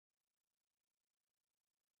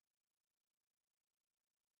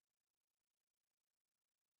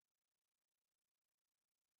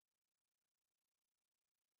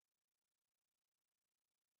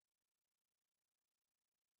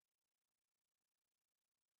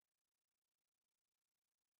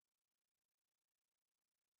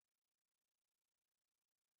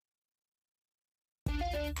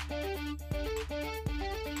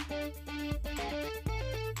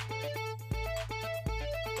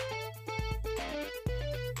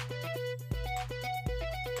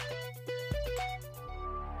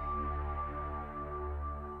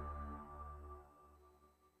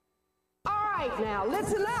Now,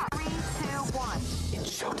 listen up. 3, 2, 1.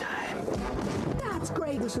 It's showtime. That's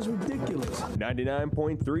great. This is ridiculous.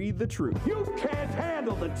 99.3 The Truth. You can't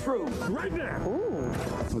handle the truth. Right now. Ooh.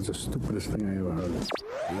 That was the stupidest thing I ever heard.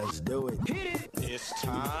 Let's do it. Hit it. It's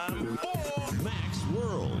time for Max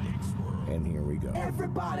World. And here we go.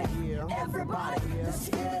 Everybody, let's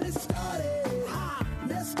get it started.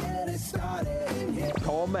 Let's get it started.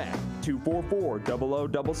 Call Mac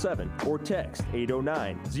 244-0077 or text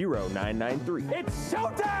 809-0993. It's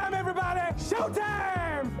showtime, everybody!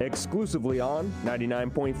 Showtime! Exclusively on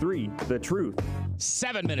 99.3 The Truth.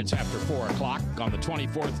 7 minutes after 4 o'clock on the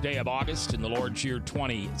 24th day of August in the Lord's year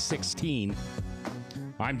 2016.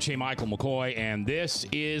 I'm J. Michael McCoy, and this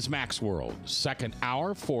is Max World. Second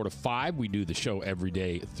hour, 4 to 5. We do the show every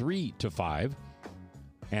day, 3 to 5.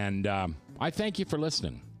 And I thank you for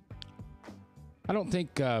listening. I don't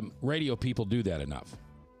think radio people do that enough.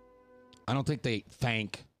 I don't think they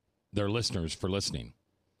thank their listeners for listening.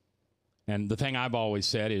 And the thing I've always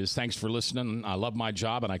said is, thanks for listening. I love my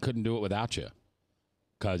job, and I couldn't do it without you.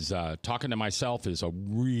 Because talking to myself is a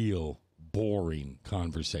real boring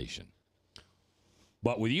conversation.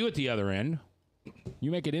 But with you at the other end, you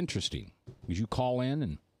make it interesting. Because you call in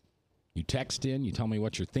and you text in, you tell me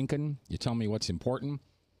what you're thinking, you tell me what's important.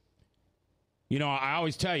 You know, I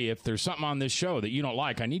always tell you, if there's something on this show that you don't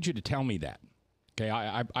like, I need you to tell me that. Okay,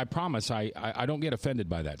 I promise I don't get offended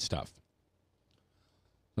by that stuff. I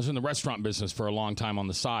was in the restaurant business for a long time on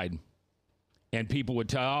the side, and people would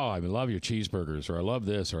tell, oh, I love your cheeseburgers, or I love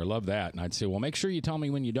this, or I love that. And I'd say, well, make sure you tell me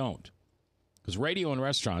when you don't. Because radio and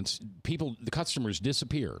restaurants, the customers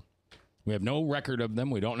disappear. We have no record of them.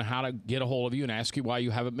 We don't know how to get a hold of you and ask you why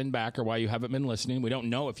you haven't been back or why you haven't been listening. We don't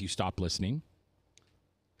know if you stopped listening.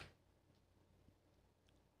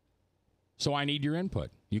 So I need your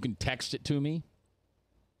input. You can text it to me.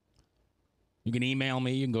 You can email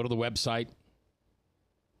me. You can go to the website,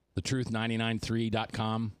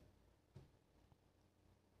 thetruth993.com.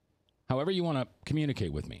 However you want to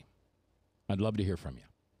communicate with me, I'd love to hear from you.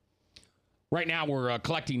 Right now, we're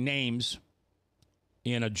collecting names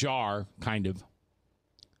in a jar, kind of.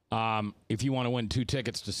 If you want to win 2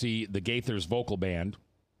 tickets to see the Gaithers Vocal Band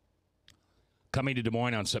coming to Des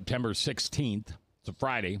Moines on September 16th. It's a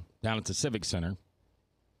Friday, down at the Civic Center.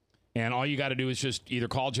 And all you got to do is just either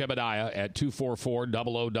call Jebediah at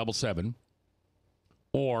 244-0077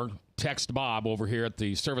 or text Bob over here at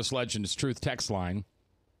the Service Legends Truth text line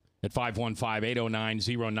at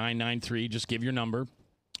 515-809-0993. Just give your number,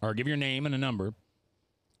 or give your name and a number.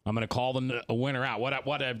 I'm going to call a winner out.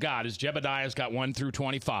 What I've got is Jebediah's got 1 through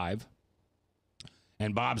 25,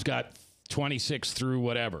 and Bob's got 26 through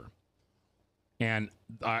whatever. And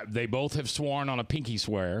they both have sworn on a pinky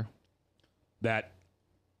swear that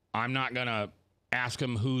I'm not going to ask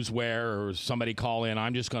them who's where or somebody call in.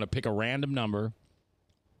 I'm just going to pick a random number.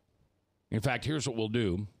 In fact, here's what we'll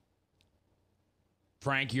do.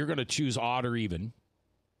 Frank, you're going to choose odd or even.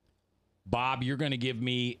 Bob, you're going to give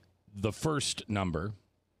me the first number.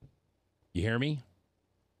 You hear me?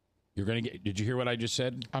 You're going to get. Did you hear what I just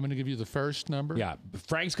said? I'm going to give you the first number. Yeah.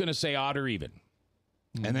 Frank's going to say odd or even.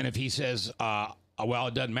 Mm-hmm. And then if he says, well,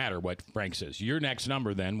 it doesn't matter what Frank says. Your next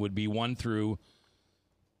number then would be 1 through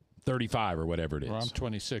 35 or whatever it is. Or I'm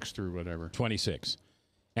 26 through whatever. 26.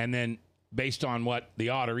 And then based on what the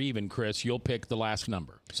odd or even, Chris, you'll pick the last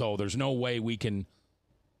number. So there's no way we can,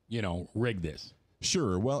 rig this.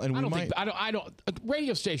 Sure. Well, and I don't.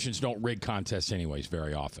 Radio stations don't rig contests anyways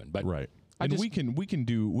very often. But right. And we can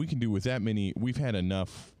do with that many. We've had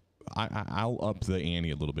enough. I'll up the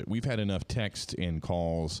ante a little bit. We've had enough text and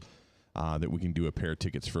calls that we can do a pair of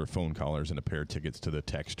tickets for phone callers and a pair of tickets to the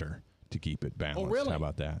texter to keep it balanced. Oh, really? How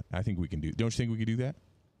about that? I think we can do. Don't you think we could do that?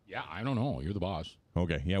 Yeah, I don't know. You're the boss.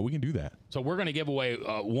 Okay. Yeah, we can do that. So we're going to give away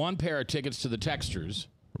 1 pair of tickets to the texters.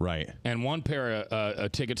 Right. And 1 pair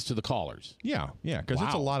of tickets to the callers. Yeah. Because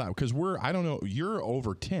it's a lot. Because I don't know. You're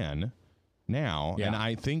over 10 now. Yeah. And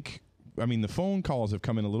I think. The phone calls have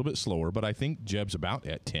come in a little bit slower, but I think Jeb's about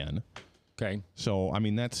at 10. Okay. So,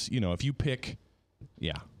 that's, if you pick,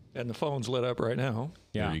 yeah. And the phone's lit up right now.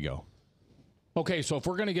 Yeah. There you go. Okay, so if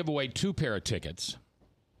we're going to give away 2 pair of tickets.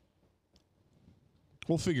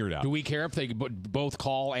 We'll figure it out. Do we care if they both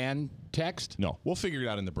call and text? No, we'll figure it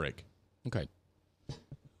out in the break. Okay.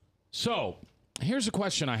 So, here's a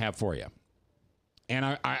question I have for you. And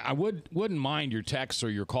I wouldn't mind your texts or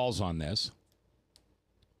your calls on this.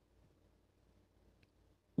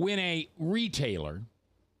 when a retailer,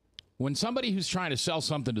 when somebody who's trying to sell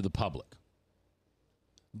something to the public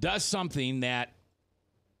does something that,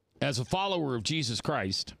 as a follower of Jesus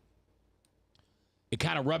Christ, it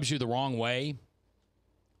kind of rubs you the wrong way,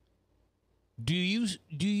 do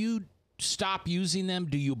you stop using them?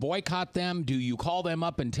 Do you boycott them? Do you call them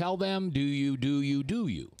up and tell them? Do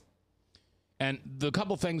you? And the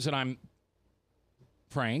couple things that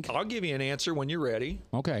Frank. I'll give you an answer when you're ready.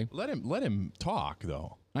 Okay. Let him talk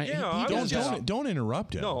though. Yeah, Don't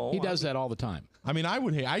interrupt him. No, He does that all the time. I mean,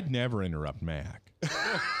 I'd never interrupt Mac.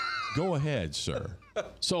 Go ahead, sir.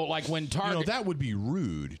 So, like when Target, that would be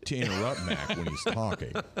rude to interrupt Mac when he's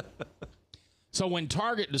talking. So when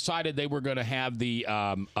Target decided they were going to have the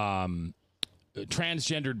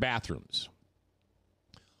transgendered bathrooms,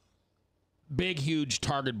 big, huge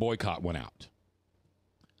Target boycott went out.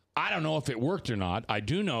 I don't know if it worked or not. I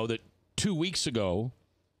do know that 2 weeks ago,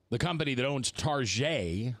 the company that owns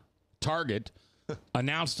Target,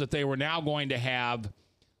 announced that they were now going to have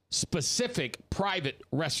specific private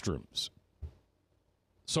restrooms.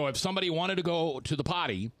 So if somebody wanted to go to the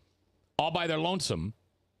potty all by their lonesome,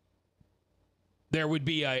 there would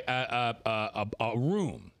be a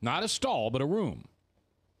room, not a stall, but a room.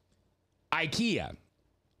 IKEA,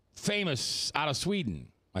 famous out of Sweden,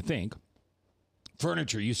 I think.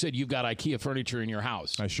 Furniture. You said you've got IKEA furniture in your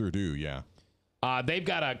house. I sure do, yeah. They've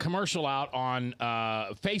got a commercial out on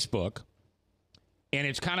Facebook, and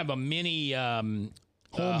it's kind of a mini home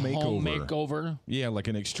makeover. Yeah, like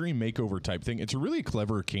an extreme makeover type thing. It's a really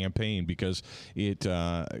clever campaign because it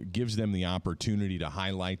gives them the opportunity to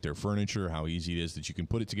highlight their furniture, how easy it is that you can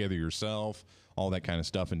put it together yourself, all that kind of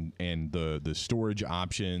stuff, and the storage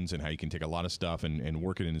options and how you can take a lot of stuff and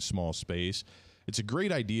work it in a small space. It's a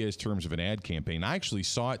great idea in terms of an ad campaign. I actually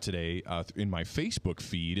saw it today in my Facebook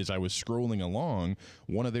feed as I was scrolling along.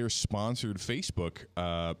 One of their sponsored Facebook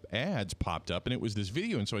ads popped up, and it was this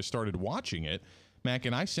video, and so I started watching it. Mac,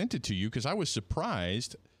 and I sent it to you because I was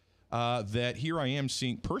surprised that here I am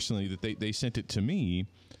seeing personally that they sent it to me,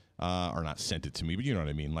 or not sent it to me, but you know what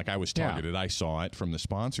I mean. Like I was targeted. Yeah. I saw it from the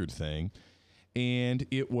sponsored thing, and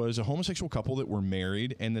it was a homosexual couple that were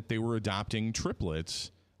married and that they were adopting triplets.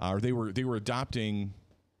 Or they were adopting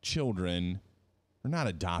children, or not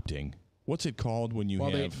adopting. What's it called when you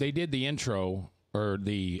have? They did the intro, or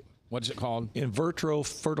the, what's it called? In vitro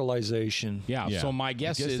fertilization. Yeah, so my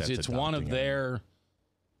guess is it's one of their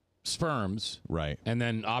sperms. Right. And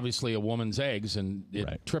then obviously a woman's eggs, and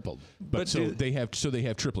it tripled. But they have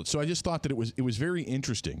triplets. So I just thought that it was very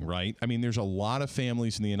interesting, right? I mean, there's a lot of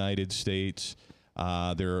families in the United States.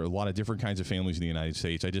 There are a lot of different kinds of families in the United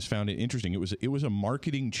States. I just found it interesting. It was a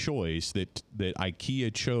marketing choice that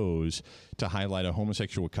IKEA chose to highlight a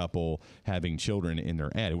homosexual couple having children in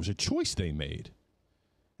their ad. It was a choice they made.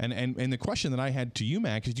 And the question that I had to you,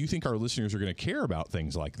 Mac, is do you think our listeners are going to care about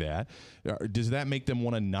things like that? Does that make them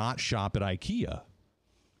want to not shop at IKEA?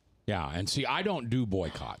 Yeah, and see, I don't do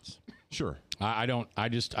boycotts. Sure. I don't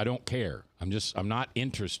care. I'm not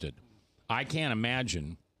interested. I can't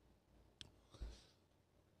imagine.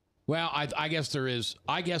 Well, I guess there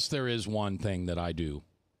is one thing that I do.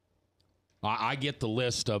 I get the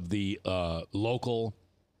list of the local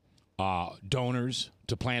donors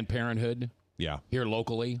to Planned Parenthood. Yeah. Here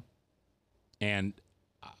locally, and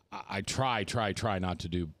I try not to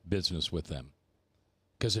do business with them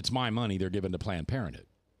because it's my money they're giving to Planned Parenthood.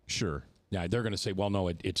 Sure. Yeah, they're going to say, well, no,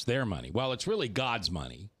 it's their money. Well, it's really God's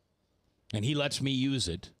money, and He lets me use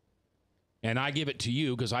it, and I give it to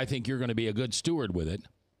you because I think you're going to be a good steward with it.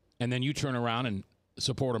 And then you turn around and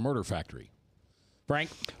support a murder factory.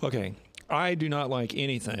 Frank? Okay. I do not like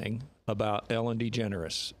anything about Ellen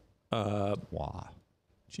DeGeneres. Wow.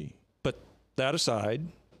 Gee. But that aside,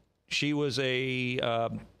 she was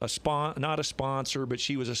not a sponsor, but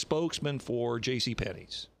she was a spokesman for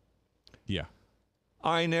JCPenney's. Yeah.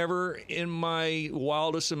 I never, in my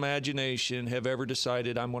wildest imagination, have ever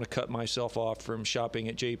decided I'm going to cut myself off from shopping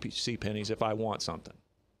at JCPenney's if I want something.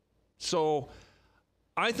 So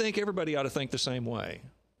I think everybody ought to think the same way.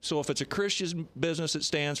 So if it's a Christian business that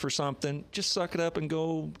stands for something, just suck it up and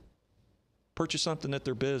go purchase something at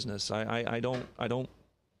their business. I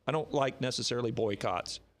don't like necessarily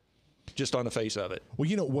boycotts, just on the face of it. Well,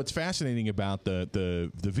 you know what's fascinating about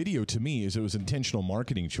the video to me is it was an intentional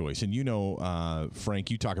marketing choice. And you know,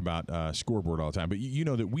 Frank, you talk about Scoreboard all the time, but you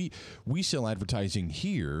know that we sell advertising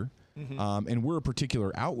here. and we're a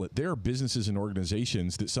particular outlet. There are businesses and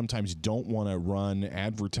organizations that sometimes don't want to run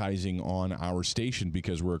advertising on our station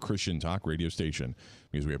because we're a Christian talk radio station,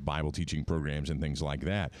 because we have Bible teaching programs and things like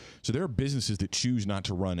that. So there are businesses that choose not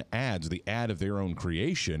to run ads, the ad of their own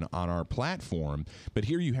creation, on our platform. But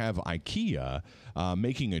here you have IKEA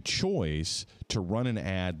making a choice to run an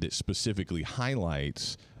ad that specifically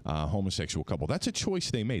highlights homosexual couple. That's a choice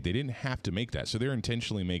they made. They didn't have to make that. So they're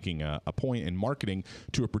intentionally making a point in marketing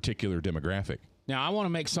to a particular demographic. Now, I want to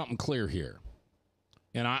make something clear here.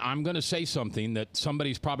 And I'm going to say something that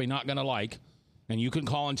somebody's probably not going to like, and you can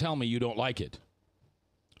call and tell me you don't like it.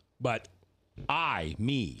 But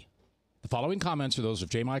the following comments are those of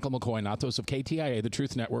J. Michael McCoy, not those of KTIA, the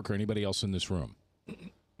Truth Network, or anybody else in this room.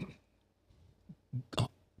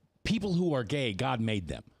 People who are gay, God made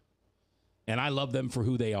them. And I love them for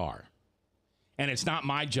who they are. And it's not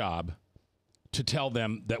my job to tell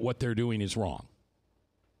them that what they're doing is wrong.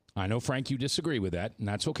 I know, Frank, you disagree with that, and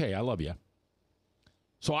that's okay. I love you.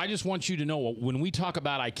 So I just want you to know, when we talk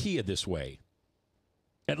about IKEA this way,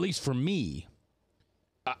 at least for me,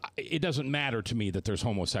 it doesn't matter to me that there's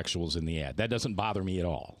homosexuals in the ad. That doesn't bother me at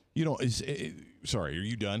all. You know, sorry, are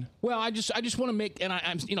you done? Well, I just want to make, and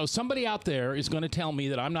I'm somebody out there is going to tell me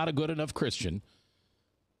that I'm not a good enough Christian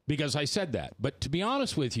because I said that. But to be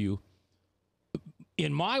honest with you,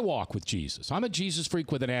 in my walk with Jesus, I'm a Jesus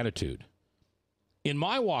freak with an attitude. In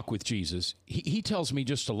my walk with Jesus, he tells me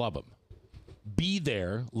just to love them. Be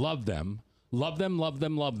there, love them, love them, love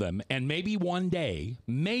them, love them. And maybe one day,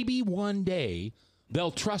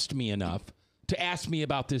 they'll trust me enough to ask me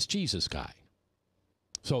about this Jesus guy.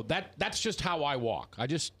 So that's just how I walk. I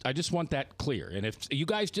just want that clear. And if you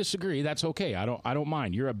guys disagree, that's okay. I don't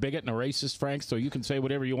mind. You're a bigot and a racist, Frank, so you can say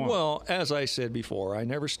whatever you want. Well, as I said before, I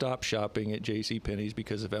never stopped shopping at JCPenney's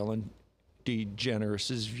because of Ellen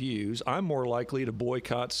DeGeneres' views. I'm more likely to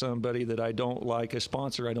boycott somebody that I don't like, a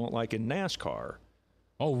sponsor I don't like in NASCAR.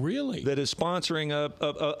 Oh, really? That is sponsoring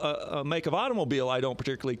a make of automobile I don't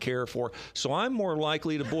particularly care for. So I'm more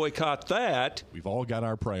likely to boycott that. We've all got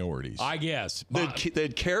our priorities. I guess.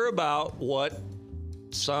 They'd care about what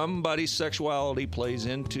somebody's sexuality plays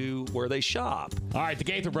into where they shop. All right, the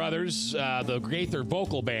Gaither Brothers, the Gaither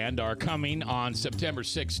Vocal Band, are coming on September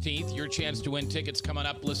 16th. Your chance to win tickets coming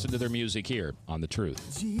up. Listen to their music here on The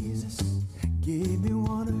Truth. Jesus gave me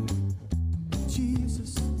water.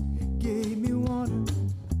 Jesus gave me water.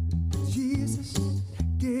 Jesus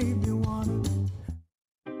gave me water.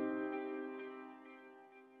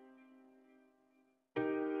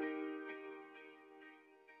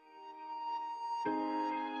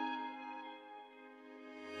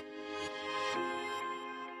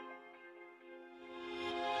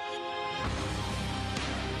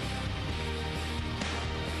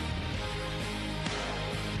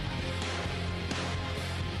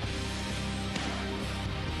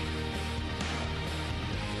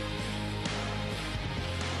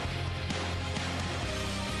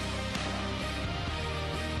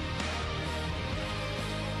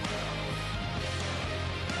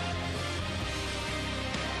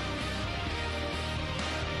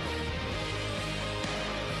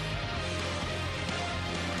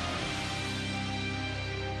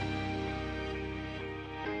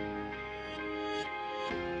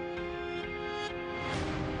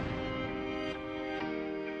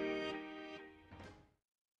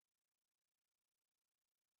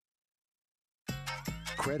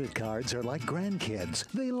 Credit cards are like grandkids.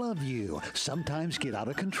 They love you, sometimes get out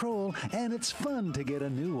of control, and it's fun to get a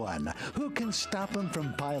new one. Who can stop them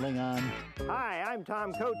from piling on? Hi, I'm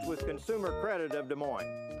Tom Coates with Consumer Credit of Des Moines.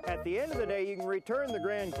 At the end of the day, you can return the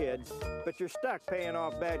grandkids, but you're stuck paying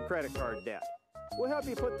off bad credit card debt. We'll help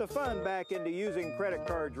you put the fun back into using credit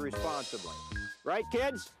cards responsibly. Right,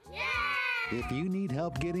 kids? Yeah! If you need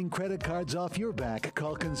help getting credit cards off your back,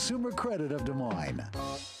 call Consumer Credit of Des Moines.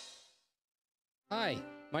 Hi,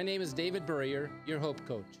 my name is David Burrier, your Hope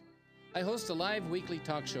Coach. I host a live weekly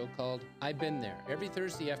talk show called I've Been There every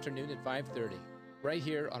Thursday afternoon at 5:30, right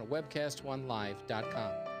here on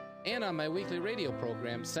webcast1live.com, and on my weekly radio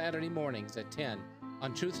program Saturday mornings at 10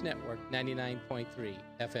 on Truth Network 99.3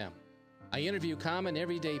 FM. I interview common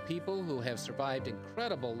everyday people who have survived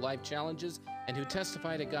incredible life challenges and who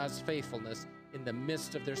testify to God's faithfulness in the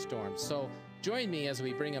midst of their storms. So join me as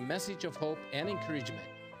we bring a message of hope and encouragement.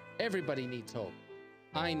 Everybody needs hope.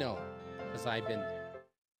 I know, because I've been there.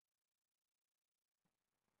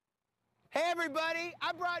 Hey everybody,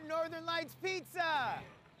 I brought Northern Lights Pizza,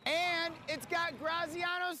 and it's got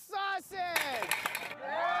Graziano sausage.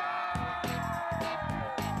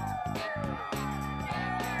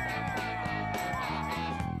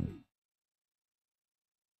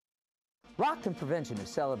 Rockton Prevention is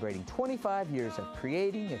celebrating 25 years of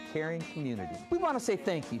creating a caring community. We want to say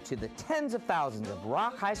thank you to the tens of thousands of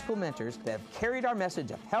Rock High School mentors that have carried our message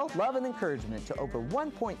of health, love, and encouragement to over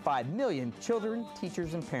 1.5 million children,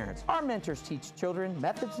 teachers, and parents. Our mentors teach children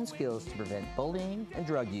methods and skills to prevent bullying and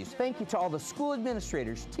drug use. Thank you to all the school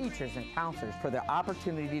administrators, teachers, and counselors for their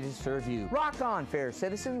opportunity to serve you. Rock on, fair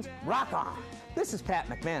citizens, rock on. This is Pat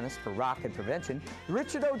McManus for Rockton Prevention, the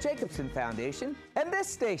Richard O. Jacobson Foundation, and this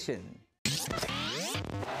station.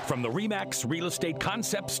 From the RE/MAX Real Estate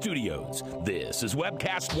Concept Studios, this is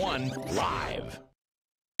Webcast One Live.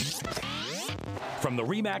 From the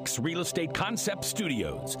RE/MAX Real Estate Concept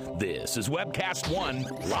Studios, this is Webcast One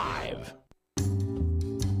Live.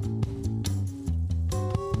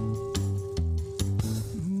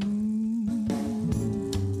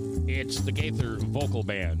 It's the Gaither Vocal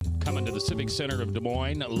Band coming to the Civic Center of Des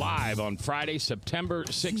Moines live on Friday, September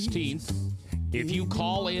 16th. If you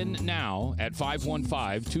call in now at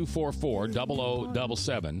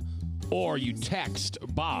 515-244-0077 or you text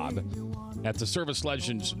Bob at the Service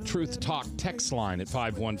Legends Truth Talk text line at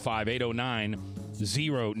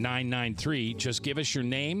 515-809-0993, just give us your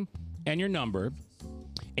name and your number.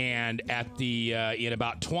 And at the in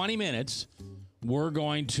about 20 minutes, we're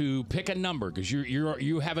going to pick a number because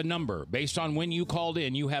you have a number. Based on when you called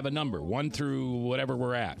in, you have a number, 1 through whatever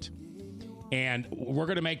we're at. And we're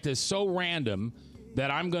going to make this so random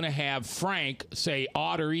that I'm going to have Frank say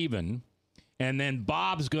odd or even, and then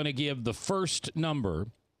Bob's going to give the first number,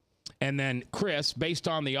 and then Chris, based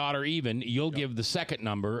on the odd or even, you'll give the second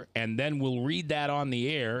number, and then we'll read that on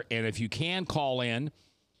the air. And if you can call in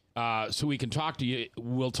so we can talk to you,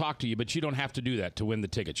 we'll talk to you, but you don't have to do that to win the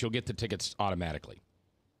tickets. You'll get the tickets automatically.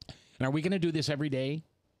 And are we going to do this every day?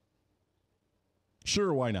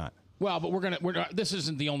 Sure, why not? Well, but this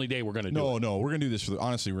isn't the only day we're going to do it. No, we're going to do this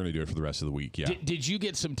honestly, we're going to do it for the rest of the week, yeah. Did you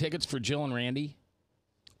get some tickets for Jill and Randy?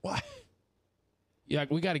 What? Yeah,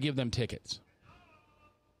 we got to give them tickets.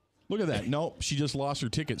 Look at that. Nope, she just lost her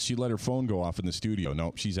tickets. She let her phone go off in the studio.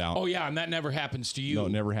 Nope, she's out. Oh, yeah, and that never happens to you. No,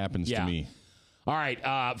 it never happens to me. All right,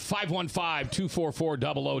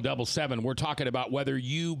 515-244-0077. We're talking about whether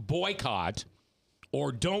you boycott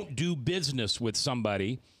or don't do business with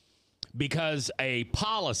somebody because a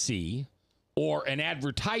policy or an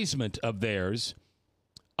advertisement of theirs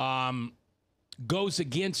goes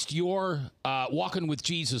against your Walking with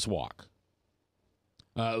Jesus walk.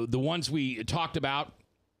 The ones we talked about,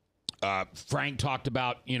 Frank talked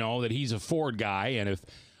about, that he's a Ford guy, and if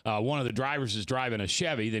one of the drivers is driving a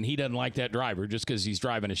Chevy, then he doesn't like that driver just because he's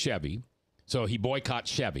driving a Chevy. So he boycotts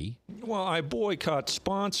Chevy. Well, I boycott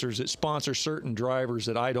sponsors that sponsor certain drivers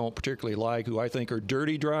that I don't particularly like, who I think are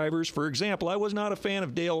dirty drivers. For example, I was not a fan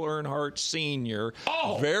of Dale Earnhardt Sr.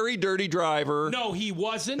 Oh! Very dirty driver. No, he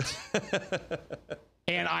wasn't.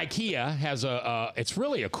 And IKEA has it's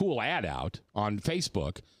really a cool ad out on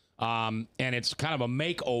Facebook, and it's kind of a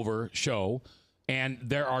makeover show. And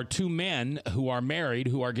there are two men who are married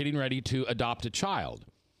who are getting ready to adopt a child.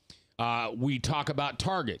 We talk about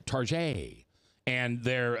Target, and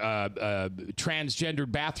their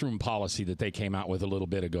transgendered bathroom policy that they came out with a little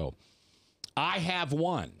bit ago. I have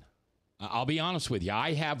one. I'll be honest with you.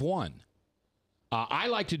 I have one. I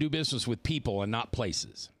like to do business with people and not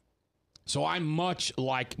places. So I'm much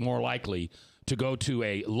more likely to go to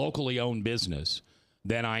a locally owned business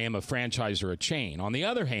than I am a franchise or a chain. On the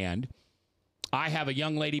other hand, I have a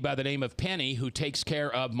young lady by the name of Penny who takes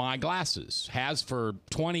care of my glasses, has for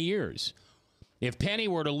 20 years. If Penny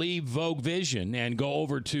were to leave Vogue Vision and go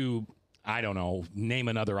over to, I don't know, name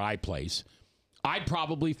another eye place, I'd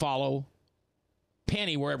probably follow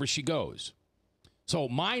Penny wherever she goes. So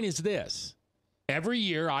mine is this. Every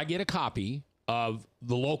year I get a copy of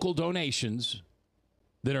the local donations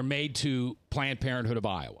that are made to Planned Parenthood of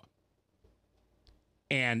Iowa.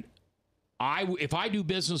 And if I do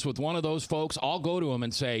business with one of those folks, I'll go to them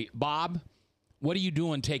and say, Bob, what are you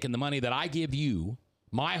doing taking the money that I give you,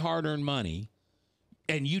 my hard-earned money,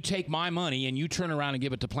 and you take my money and you turn around and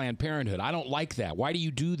give it to Planned Parenthood? I don't like that. Why do you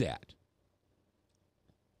do that?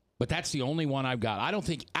 But that's the only one I've got. I don't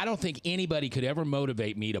think anybody could ever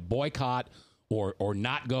motivate me to boycott or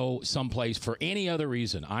not go someplace for any other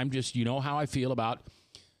reason. I'm just, how I feel about,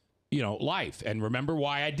 life. And remember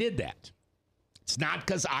why I did that. It's not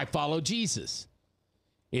because I follow Jesus.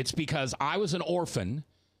 It's because I was an orphan,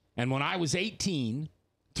 and when I was 18,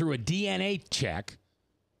 through a DNA check,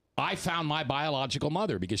 I found my biological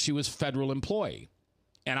mother because she was a federal employee.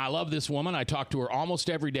 And I love this woman. I talk to her almost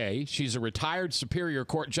every day. She's a retired Superior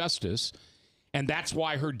Court justice, and that's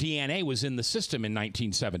why her DNA was in the system in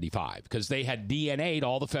 1975, because they had DNA'd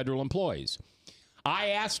all the federal employees. I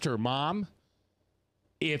asked her, Mom,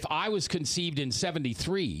 if I was conceived in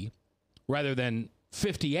 73 rather than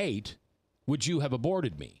 58, would you have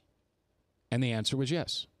aborted me? And the answer was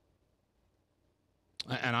yes.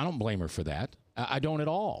 And I don't blame her for that. I don't at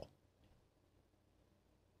all.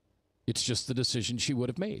 It's just the decision she would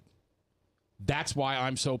have made. That's why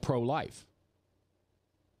I'm so pro-life.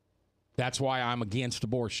 That's why I'm against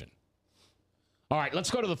abortion. All right,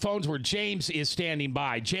 let's go to the phones where James is standing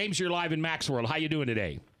by. James, you're live in Mac's World. How you doing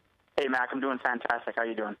today? Hey, Mac, I'm doing fantastic. How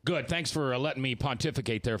you doing? Good. Thanks for letting me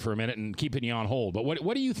pontificate there for a minute and keeping you on hold. But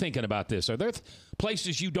what are you thinking about this? Are there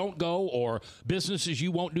places you don't go or businesses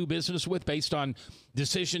you won't do business with based on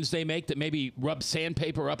decisions they make that maybe rub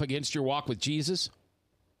sandpaper up against your walk with Jesus?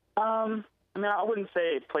 I mean, I wouldn't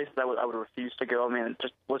say places I would refuse to go. I mean,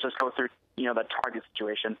 let's just go through, the Target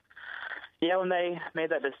situation. When they made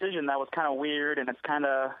that decision, that was kind of weird, and it's kind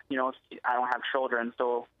of, I don't have children,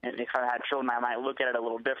 so if I had children, I might look at it a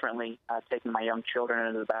little differently, taking my young children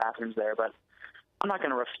into the bathrooms there. But I'm not going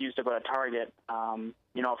to refuse to go to Target.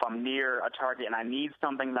 If I'm near a Target and I need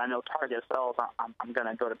something that I know Target sells, I'm going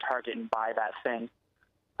to go to Target and buy that thing.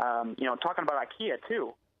 Talking about IKEA,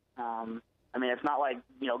 too. I mean, it's not like,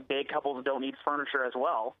 gay couples don't need furniture as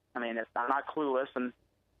well. I mean, I'm not clueless, and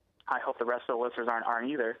I hope the rest of the listeners aren't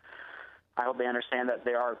either. I hope they understand that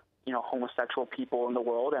there are, homosexual people in the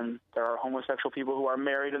world, and there are homosexual people who are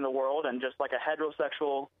married in the world, and just like a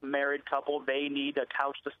heterosexual married couple, they need a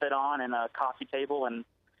couch to sit on and a coffee table and,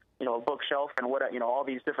 a bookshelf and all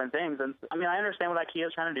these different things. And, I mean, I understand what IKEA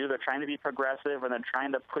is trying to do. They're trying to be progressive, and they're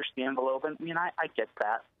trying to push the envelope, and, I get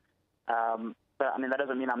that. But, I mean, that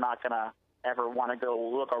doesn't mean I'm not going to ever want to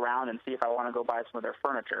go look around and see if I want to go buy some of their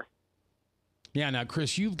furniture. Yeah, now,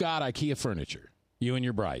 Chris, you've got IKEA furniture, you and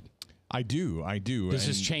your bride. I do. Does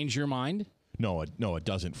this change your mind? No, it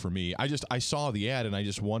doesn't for me. I saw the ad and I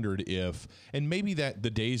just wondered if, and maybe that the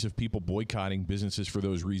days of people boycotting businesses for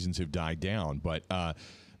those reasons have died down, but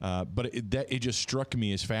it just struck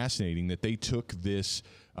me as fascinating that they took this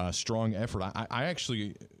strong effort. I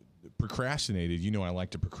actually procrastinated. I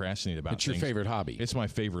like to procrastinate about things. It's your favorite hobby. It's my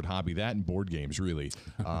favorite hobby. That and board games, really.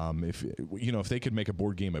 If they could make a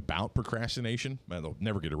board game about procrastination, they'll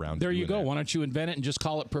never get around to There you doing go. that. Why don't you invent it and just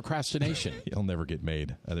call it procrastination? It'll never get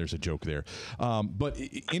made. There's a joke there. But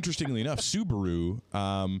interestingly enough,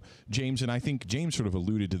 Subaru, James, and I think James sort of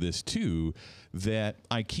alluded to this too, that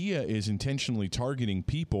IKEA is intentionally targeting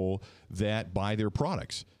people that buy their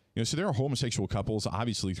products. So there are homosexual couples,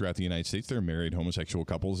 obviously, throughout the United States. There are married homosexual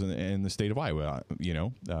couples in the state of Iowa.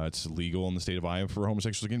 It's legal in the state of Iowa for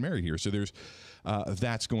homosexuals to get married here. So there's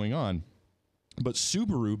that's going on. But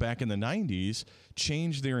Subaru, back in the 90s,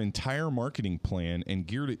 changed their entire marketing plan and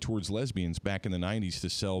geared it towards lesbians back in the 90s to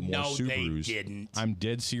sell more Subarus. They didn't. I'm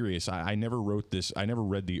dead serious. I never wrote this. I never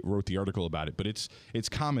wrote the article about it, but it's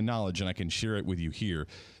common knowledge, and I can share it with you here.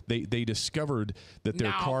 They discovered that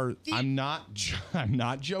their car. I'm not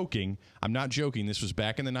joking. I'm not joking. This was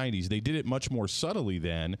back in the 90s. They did it much more subtly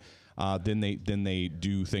then than they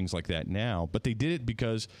do things like that now. But they did it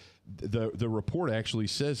because the report actually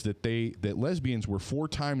says that lesbians were 4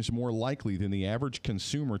 times more likely than the average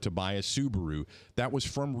consumer to buy a Subaru. That was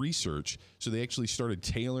from research. So they actually started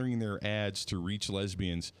tailoring their ads to reach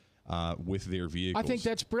lesbians with their vehicles. I think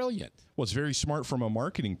that's brilliant. Well, it's very smart from a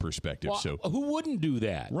marketing perspective. Well, so who wouldn't do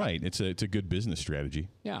that? Right. It's a good business strategy.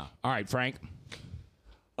 Yeah. All right, Frank.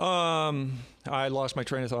 I lost my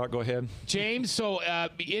train of thought. Go ahead. James, so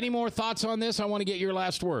any more thoughts on this? I want to get your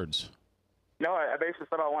last words. No, I basically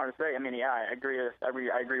said all I wanted to say. I mean, yeah, I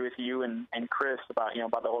agree with you and Chris about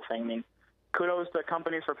the whole thing. I mean, kudos to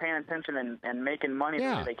companies for paying attention and making money the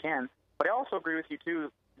way they can. But I also agree with you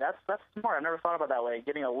too. That's smart. I never thought about it that way.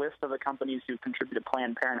 Getting a list of the companies who contribute to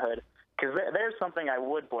Planned Parenthood, because there's something I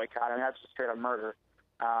would boycott. I mean, that's just straight up murder.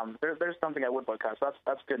 There's something I would boycott. So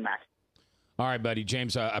that's good, Max. All right, buddy.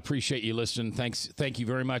 James, I appreciate you listening. Thank you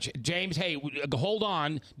very much. James, hey, hold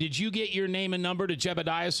on. Did you get your name and number to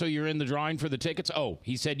Jebediah so you're in the drawing for the tickets? Oh,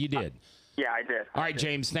 he said you did. Yeah, I did. All right,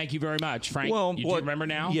 James, thank you very much. Frank, well, you remember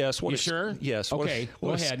now? Yes. You sure? Yes. Okay,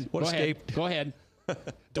 go ahead. Go ahead.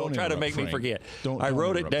 Don't try to make me forget. I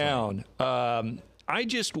wrote it down. I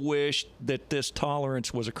just wish that this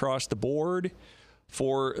tolerance was across the board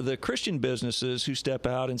for the Christian businesses who step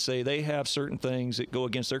out and say they have certain things that go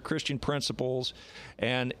against their Christian principles.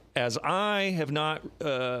 And as I have not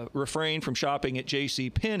refrained from shopping at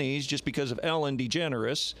JCPenney's just because of Ellen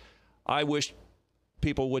DeGeneres, I wish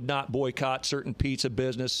people would not boycott certain pizza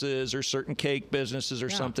businesses or certain cake businesses or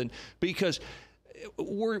something, because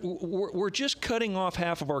we're just cutting off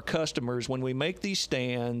half of our customers when we make these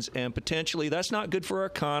stands, and potentially that's not good for our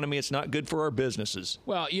economy. It's not good for our businesses.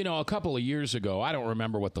 Well, you know, a couple of years ago, I don't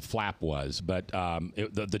remember what the flap was, but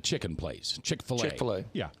the chicken place, Chick-fil-A. Chick-fil-A.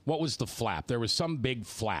 Yeah. What was the flap? There was some big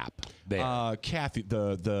flap there. Kathy,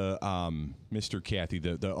 Mr. Kathy,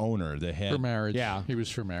 the owner, the head. For marriage. Yeah. He was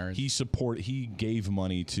for marriage. He gave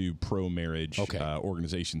money to pro-marriage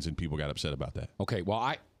organizations, and people got upset about that. Okay,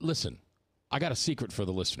 well, listen, I got a secret for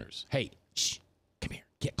the listeners. Hey, shh, come here.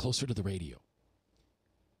 Get closer to the radio.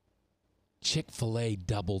 Chick-fil-A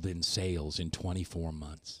doubled in sales in 24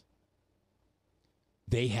 months.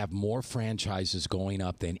 They have more franchises going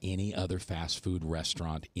up than any other fast food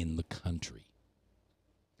restaurant in the country.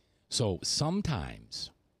 So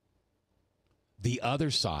sometimes the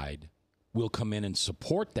other side will come in and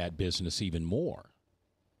support that business even more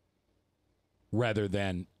rather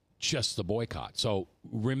than just the boycott. So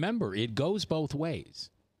remember, it goes both ways.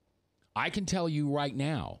 I can tell you right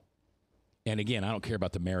now, and again, I don't care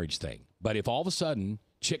about the marriage thing, but if all of a sudden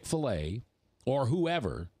Chick-fil-A or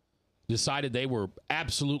whoever decided they were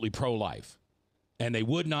absolutely pro-life and they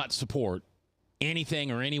would not support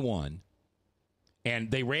anything or anyone,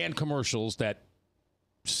 and they ran commercials that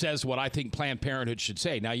says what I think Planned Parenthood should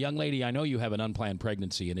say. Now, young lady, I know you have an unplanned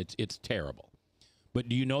pregnancy, and it's terrible. But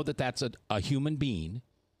do you know that that's a human being,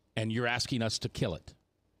 and you're asking us to kill it?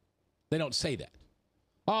 They don't say that.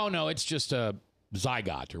 Oh, no, it's just a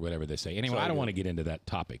zygote or whatever they say. Anyway, I don't want to get into that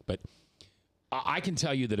topic, but I can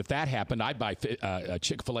tell you that if that happened, I'd buy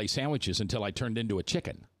Chick-fil-A sandwiches until I turned into a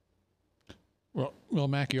chicken. Well,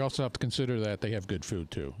 Mac, you also have to consider that they have good food,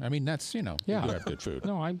 too. I mean, that's, they do have good food.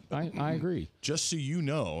 No, I agree. Just so you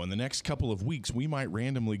know, in the next couple of weeks, we might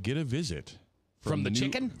randomly get a visit. From the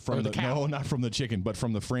chicken? From the cow? No, not from the chicken, but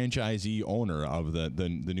from the franchisee owner of the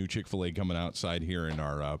new Chick-fil-A coming outside here in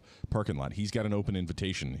our parking lot. He's got an open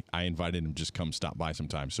invitation. I invited him to just come stop by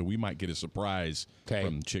sometime. So we might get a surprise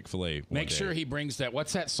from Chick-fil-A. Make sure he brings that.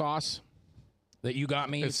 What's that sauce that you got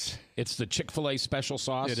me? It's the Chick-fil-A special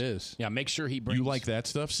sauce. It is. Yeah, make sure he brings. You like that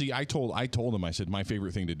stuff? See, I told him, I said, my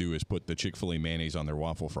favorite thing to do is put the Chick-fil-A mayonnaise on their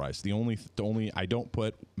waffle fries. The only I don't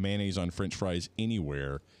put mayonnaise on French fries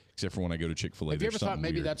anywhere except for when I go to Chick-fil-A. Have you ever thought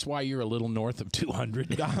maybe weird. That's why you're a little north of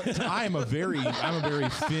 200? I'm a very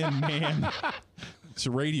thin man. It's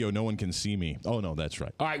a radio. No one can see me. Oh, no, that's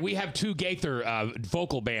right. All right, we have two Gaither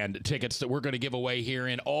vocal band tickets that we're going to give away here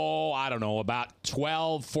in, I don't know, about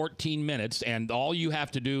 12, 14 minutes. And all you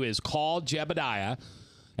have to do is call Jebediah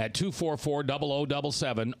at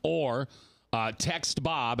 244-0077 or text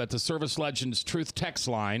Bob at the Service Legends Truth text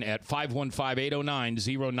line at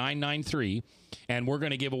 515-809-0993. And we're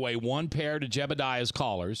going to give away one pair to Jebediah's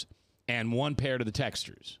callers and one pair to the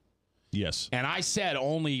texters. Yes. And I said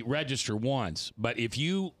only register once, but if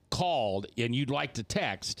you called and you'd like to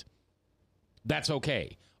text, that's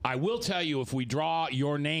okay. I will tell you, if we draw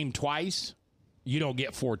your name twice, you don't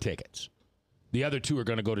get 4 tickets. The other 2 are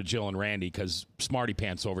going to go to Jill and Randy because Smarty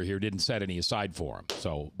Pants over here didn't set any aside for them.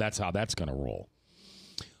 So that's how that's going to roll.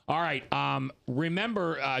 All right.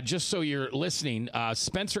 Remember, just so you're listening,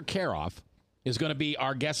 Spencer Karoff is going to be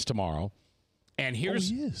our guest tomorrow. And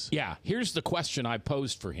here's here's the question I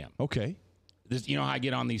posed for him. Okay. You know how I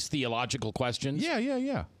get on these theological questions?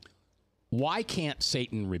 Yeah. Why can't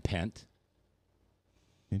Satan repent?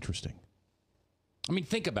 Interesting. I mean,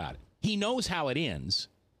 think about it. He knows how it ends.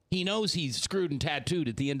 He knows he's screwed and tattooed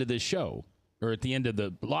at the end of this show or at the end of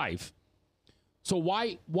the life. So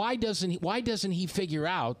why doesn't he figure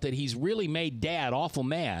out that he's really made Dad awful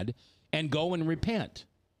mad and go and repent?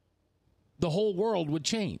 The whole world would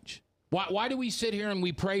change. Why do we sit here and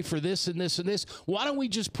we pray for this and this and this? Why don't we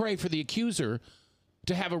just pray for the accuser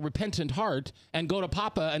to have a repentant heart and go to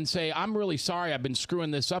Papa and say, I'm really sorry I've been screwing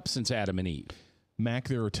this up since Adam and Eve? Mac,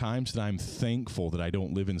 there are times that I'm thankful that I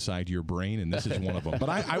don't live inside your brain, and this is one of them. But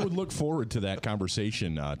I would look forward to that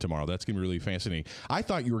conversation tomorrow. That's going to be really fascinating. I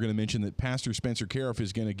thought you were going to mention that Pastor Spencer Karoff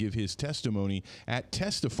is going to give his testimony at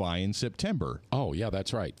Testify in September. Oh, yeah,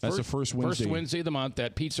 that's right. That's the first Wednesday. First Wednesday of the month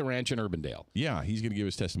at Pizza Ranch in Urbandale. Yeah, he's going to give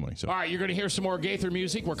his testimony. So. All right, you're going to hear some more Gaither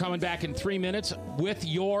music. We're coming back in 3 minutes with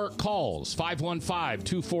your calls.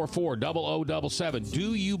 515-244-0077.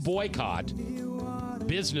 Do you boycott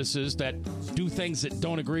businesses that do things that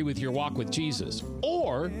don't agree with your walk with Jesus?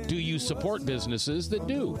 Or do you support businesses that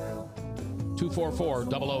do?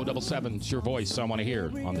 244-0077. It's your voice I want to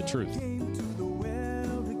hear on The Truth.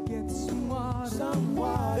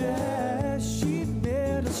 She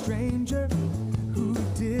met a stranger who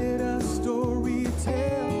did a story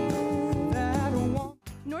tale that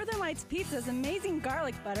Northern Lights Lights Pizza's amazing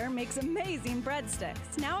garlic butter makes amazing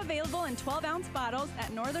breadsticks. Now available in 12-ounce bottles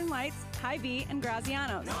at Northern Lights, Hy-Vee, and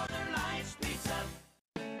Graziano's. Northern Lights Pizza.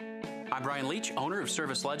 I'm Brian Leach, owner of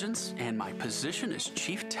Service Legends, and my position is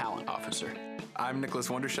Chief Talent Officer. I'm Nicholas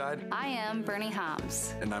Wonderscheid. I am Bernie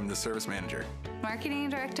Homs, And I'm the Service Manager. Marketing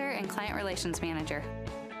Director and Client Relations Manager.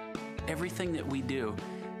 Everything that we do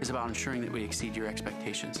is about ensuring that we exceed your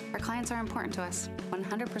expectations. Our clients are important to us.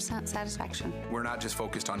 100% satisfaction. We're not just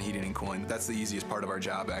focused on heating and cooling. That's the easiest part of our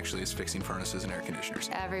job, actually, is fixing furnaces and air conditioners.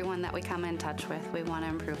 Everyone that we come in touch with, we want to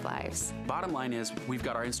improve lives. Bottom line is, we've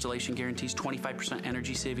got our installation guarantees, 25%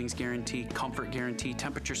 energy savings guarantee, comfort guarantee,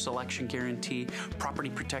 temperature selection guarantee, property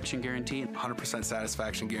protection guarantee. 100%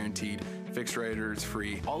 satisfaction guaranteed, fixed rate or it's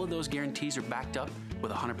free. All of those guarantees are backed up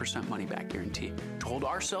with a 100% money-back guarantee to hold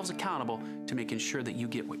ourselves accountable to making sure that you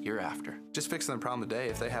get what you're after. Just fixing the problem today.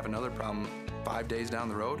 If they have another problem 5 days down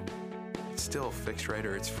the road, it's still fixed rate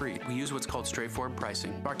or it's free. We use what's called straightforward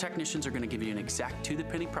pricing. Our technicians are going to give you an exact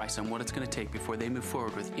to-the-penny price on what it's going to take before they move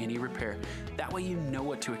forward with any repair. That way you know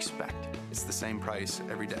what to expect. It's the same price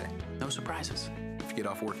every day. No surprises. If you get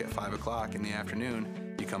off work at 5 o'clock in the afternoon,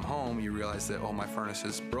 you come home, you realize that, oh, my furnace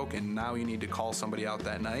is broken. Now you need to call somebody out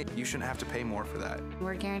that night. You shouldn't have to pay more for that.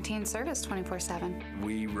 We're guaranteeing service 24/7.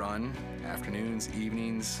 We run afternoons,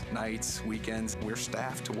 evenings, nights, weekends. We're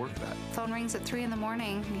staffed to work that. Phone rings at 3 in the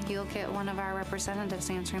morning. You'll get one of our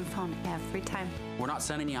representatives answering the phone every time. We're not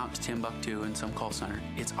sending you out to Timbuktu in some call center.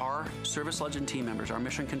 It's our Service Legend team members, our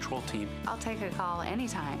mission control team. I'll take a call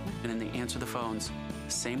anytime. And then they answer the phones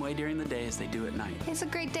the same way during the day as they do at night. It's a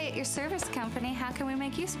great day at your service company. How can we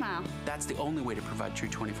make you smile? That's the only way to provide true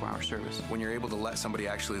 24-hour service. When you're able to let somebody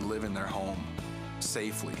actually live in their home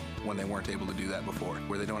safely when they weren't able to do that before,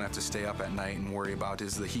 where they don't have to stay up at night and worry about,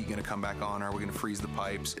 is the heat going to come back on? Are we going to freeze the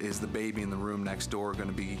pipes? Is the baby in the room next door going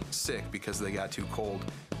to be sick because they got too cold?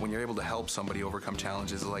 When you're able to help somebody overcome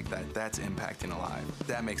challenges like that, that's impacting a life.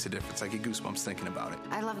 That makes a difference. I get goosebumps thinking about it.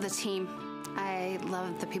 I love the team. I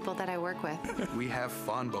love the people that I work with. We have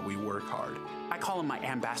fun, but we work hard. I call them my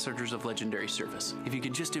ambassadors of legendary service. If you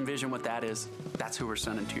could just envision what that is, that's who we're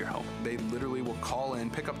sending to your home. They literally will call in,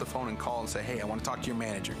 pick up the phone and call and say, hey, I want to talk to your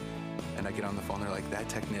manager. And I get on the phone, they're like, that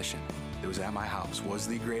technician that was at my house was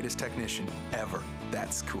the greatest technician ever.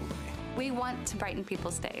 That's cool to me. We want to brighten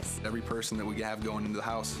people's days. Every person that we have going into the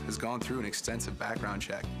house has gone through an extensive background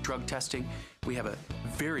check. Drug testing. We have a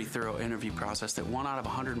very thorough interview process that 1 out of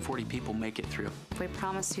 140 people make it through. If we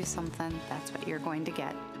promise you something, that's what you're going to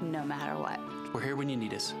get, no matter what. We're here when you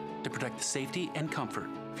need us to protect the safety and comfort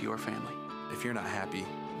of your family. If you're not happy,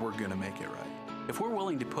 we're going to make it right. If we're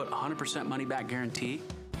willing to put 100% money-back guarantee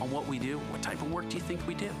on what we do, what type of work do you think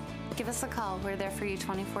we do? Give us a call. We're there for you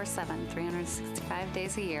 24/7, 365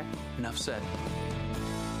 days a year. Enough said.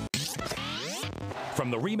 From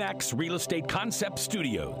the RE/MAX Real Estate Concept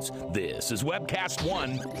Studios, this is Webcast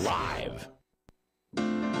One Live.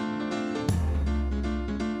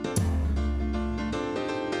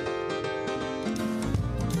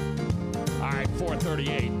 All right,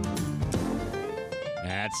 4:38.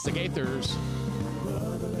 That's the Gaithers.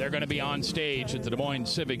 They're going to be on stage at the Des Moines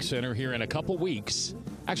Civic Center here in a couple weeks.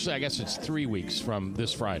 Actually, I guess it's 3 weeks from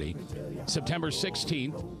this Friday, September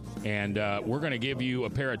 16th. And we're going to give you a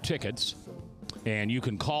pair of tickets. And you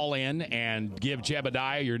can call in and give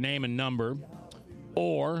Jebediah your name and number.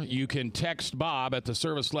 Or you can text Bob at the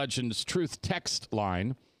Service Legends Truth text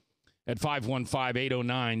line at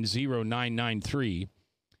 515-809-0993.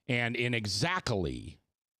 And in exactly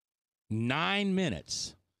 9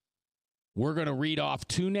 minutes, we're going to read off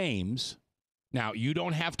 2 names. Now, you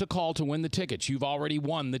don't have to call to win the tickets. You've already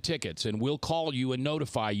won the tickets, and we'll call you and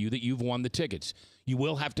notify you that you've won the tickets. You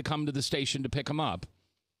will have to come to the station to pick them up,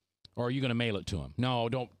 or are you going to mail it to them? No,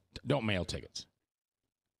 don't mail tickets.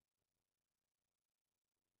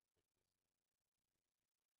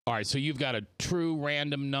 All right, so you've got a true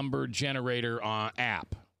random number generator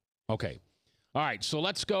app. Okay. All right, so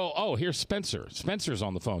let's go. Oh, here's Spencer. Spencer's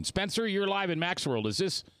on the phone. Spencer, you're live in Max World. Is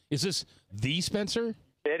this the Spencer?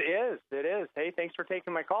 It is. Hey, thanks for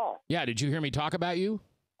taking my call. Yeah, did you hear me talk about you?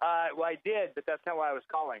 Well, I did, but that's not why I was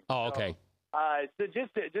calling. Oh, okay. So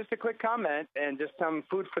just a quick comment and just some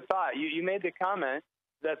food for thought. You made the comment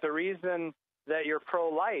that the reason that you're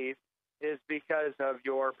pro-life is because of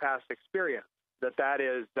your past experience, that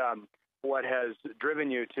is what has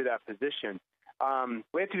driven you to that position.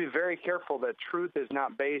 We have to be very careful that truth is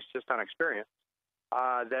not based just on experience,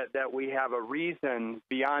 that we have a reason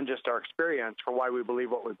beyond just our experience for why we believe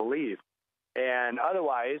what we believe. And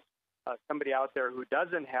otherwise, somebody out there who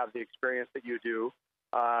doesn't have the experience that you do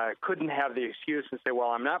couldn't have the excuse and say, well,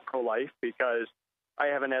 I'm not pro-life because I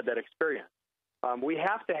haven't had that experience. We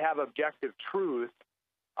have to have objective truth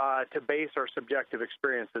to base our subjective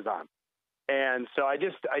experiences on. And so I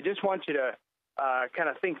just want you to kind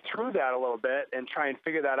of think through that a little bit and try and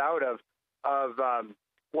figure that out of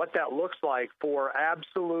what that looks like for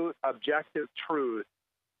absolute objective truth,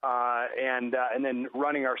 and then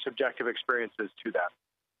running our subjective experiences to that.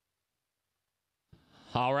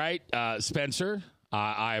 All right, Spencer,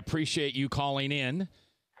 I appreciate you calling in,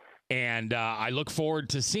 and I look forward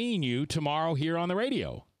to seeing you tomorrow here on the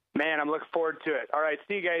radio. Man, I'm looking forward to it. All right,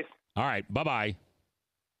 see you guys. All right, bye-bye.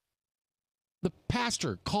 The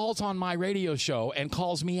pastor calls on my radio show and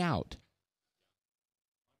calls me out.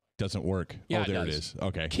 Doesn't work. Yeah, there it it does. is.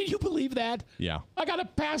 Okay. Can you believe that? Yeah. I got a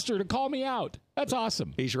pastor to call me out. That's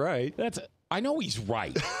awesome. He's right. I know he's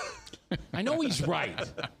right. I know he's right.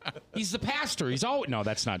 He's the pastor. He's always... No,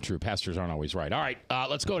 that's not true. Pastors aren't always right. All right,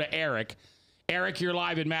 let's go to Eric. Eric, you're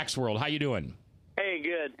live in Max World. How you doing? Hey,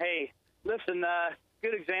 good. Hey, listen,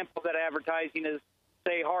 good example of that advertising is,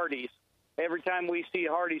 say, Hardee's. Every time we see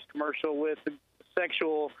a Hardee's commercial with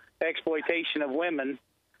sexual exploitation of women,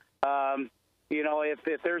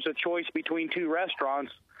 if there's a choice between two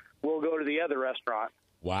restaurants, we'll go to the other restaurant.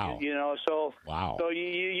 Wow. Wow. So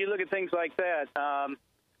you look at things like that.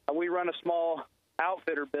 We run a small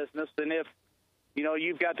outfitter business, and if,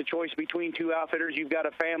 you've got the choice between two outfitters, you've got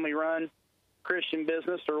a family-run Christian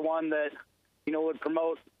business or one that, would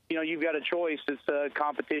promote, you've got a choice. It's a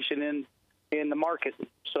competition in the market.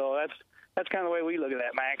 So that's kind of the way we look at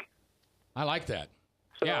that, Mac. I like that.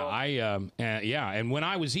 So, and when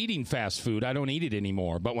I was eating fast food, I don't eat it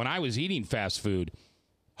anymore, but when I was eating fast food,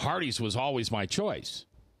 Hardee's was always my choice.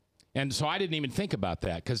 And so I didn't even think about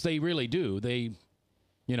that, because they really do. They,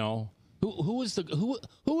 who was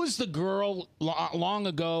the girl long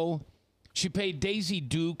ago? She played Daisy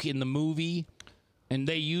Duke in the movie, and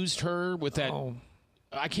they used her with that. Oh.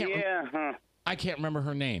 I can't remember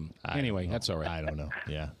her name. Anyway, that's all right. I don't know.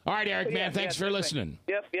 Yeah. All right, Eric, man, thanks for listening.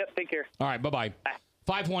 Yep, take care. All right, bye-bye.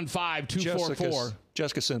 515-244.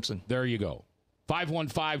 Jessica Simpson. There you go.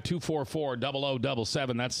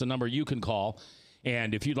 515-244-0077. That's the number you can call.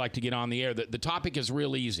 And if you'd like to get on the air, the topic is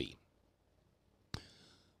real easy.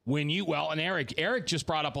 And Eric just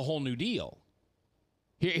brought up a whole new deal.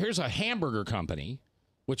 Here's a hamburger company,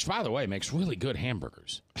 which, by the way, makes really good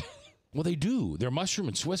hamburgers. Well, they do. Their mushroom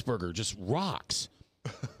and Swiss burger just rocks.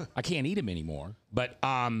 I can't eat them anymore. But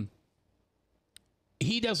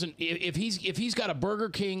he doesn't. If he's got a Burger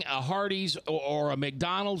King, a Hardee's, or a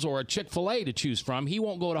McDonald's, or a Chick-fil-A to choose from, he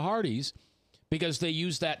won't go to Hardee's because they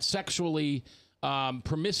use that sexually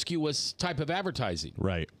promiscuous type of advertising.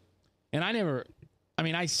 Right. And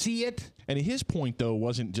I see it. And his point, though,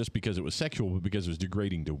 wasn't just because it was sexual, but because it was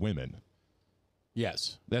degrading to women.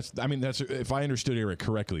 Yes. That's if I understood Eric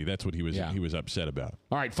correctly, that's what he was upset about.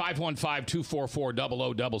 All right,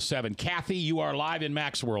 515-244-0077. Kathy, you are live in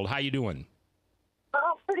Max World. How you doing?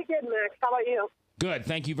 Oh, pretty good, Max. How about you? Good.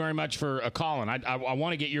 Thank you very much for calling. I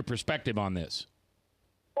want to get your perspective on this.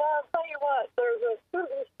 Well, I'll tell you what. There's a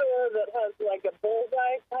certain store that has like a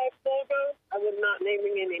bullseye type logo. I was not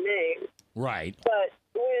naming any names. Right. But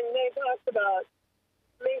when they talked about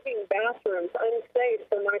making bathrooms unsafe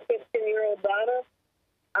for my 15-year-old daughter,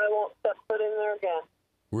 I won't step foot in there again.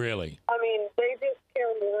 Really? I mean, they just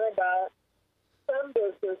care more about, some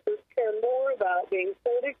businesses care more about being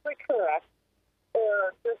politically correct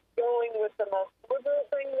or just going with the most liberal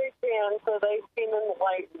thing they can so they seem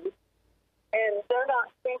enlightened. And they're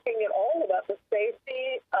not thinking at all about the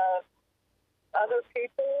safety of other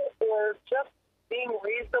people or just being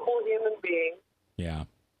reasonable human beings. Yeah.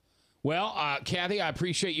 Well, Kathy, I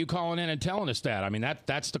appreciate you calling in and telling us that. I mean,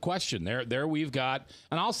 that's the question. There we've got,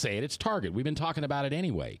 and I'll say it, it's Target. We've been talking about it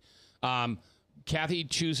anyway. Kathy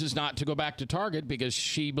chooses not to go back to Target because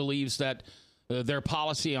she believes that their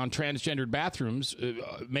policy on transgendered bathrooms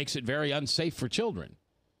makes it very unsafe for children.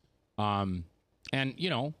 And,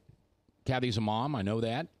 Kathy's a mom. I know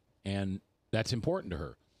that. And that's important to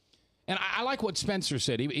her. And I like what Spencer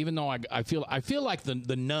said, even though I feel like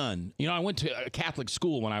the nun. I went to a Catholic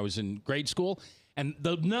school when I was in grade school, and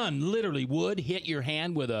the nun literally would hit your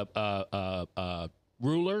hand with a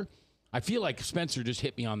ruler. I feel like Spencer just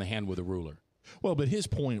hit me on the hand with a ruler. Well, but his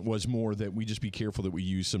point was more that we just be careful that we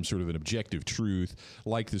use some sort of an objective truth,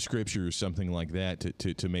 like the scriptures, something like that,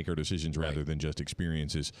 to make our decisions rather than just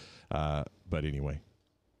experiences. But anyway.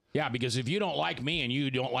 Yeah, because if you don't like me and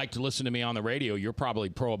you don't like to listen to me on the radio, you're probably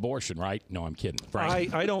pro-abortion, right? No, I'm kidding.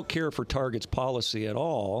 Frank. I don't care for Target's policy at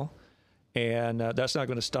all. And that's not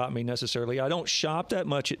going to stop me necessarily. I don't shop that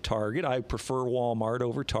much at Target. I prefer Walmart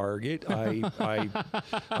over Target. I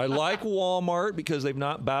like Walmart because they've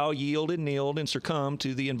not bowed, yielded, kneeled, and succumbed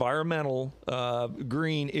to the environmental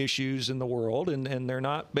green issues in the world, and they're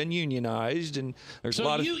not been unionized. And there's a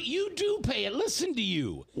lot of you do pay it. Listen to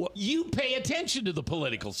you. You pay attention to the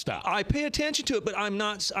political stuff. I pay attention to it, but I'm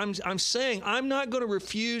not. I'm saying I'm not going to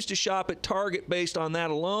refuse to shop at Target based on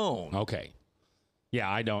that alone. Okay. Yeah,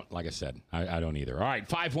 I don't, like I said, I don't either. All right,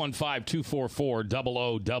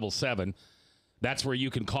 515-244-0077. That's where you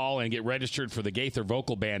can call and get registered for the Gaither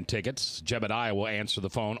Vocal Band tickets. Jebediah will answer the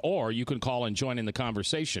phone, or you can call and join in the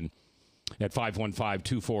conversation at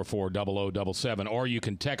 515-244-0077, or you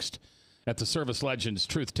can text at the Service Legends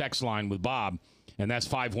Truth text line with Bob, and that's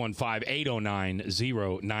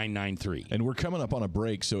 515-809-0993. And we're coming up on a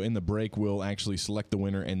break, so in the break, we'll actually select the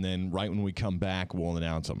winner, and then right when we come back, we'll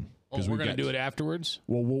announce them. Oh, we're going to do it afterwards?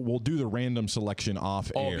 Well, we'll do the random selection off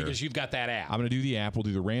air. Oh, because you've got that app. I'm going to do the app. We'll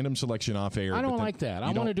do the random selection off air. I don't like that.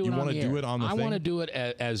 I want to do it on the air. You want to do it on the thing? I want to do it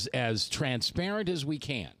as transparent as we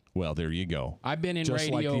can. Well, there you go. I've been in just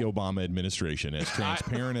radio. Just like the Obama administration, as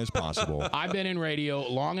transparent as possible. I've been in radio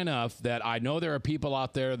long enough that I know there are people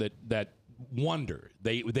out there that wonder.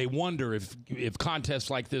 They wonder if contests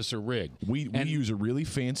like this are rigged. We use a really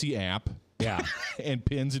fancy app. Yeah. And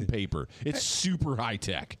pens and paper. It's super high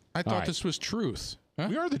tech. I thought this was truth. Huh?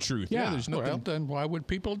 We are the truth. Yeah, there's nothing. Well, then why would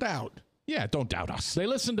people doubt? Yeah, don't doubt us. They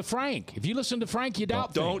listen to Frank. If you listen to Frank, you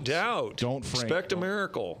doubt Don't things. doubt. Don't Frank. Expect a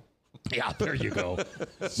miracle. Yeah, there you go.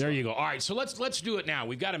 There you go. All right, so let's do it now.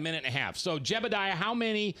 We've got a minute and a half. So, Jebediah, how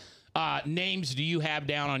many names do you have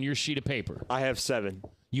down on your sheet of paper? I have 7.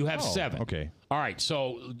 You have 7. Okay. All right,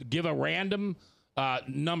 so give a random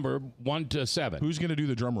number, 1 to 7. Who's going to do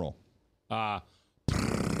the drum roll?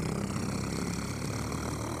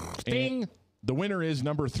 Ding. The winner is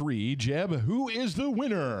number 3. Jeb, who is the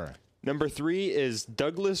winner? Number 3 is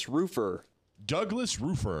Douglas Roofer. Douglas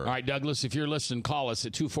Roofer. All right, Douglas, if you're listening, call us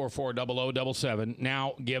at 244-0077.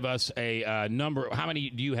 Now give us a number. How many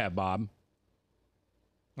do you have, Bob?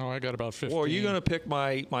 Oh, I got about 15. Well, are you going to pick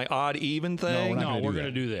my odd even thing? No, we're going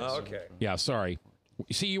to do this. Oh, okay. Yeah, sorry.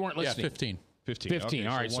 See, you weren't listening. Yeah, 15. 15. 15. Okay,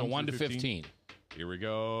 All right, so 1 to 15. Here we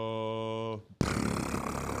go.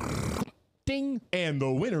 Ding. And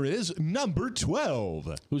the winner is number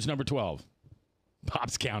 12. Who's number 12?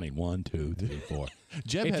 Bob's counting. 1, 2, 3, 4.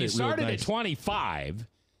 Jeb if had you it started real nice. at 25,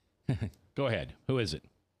 go ahead. Who is it?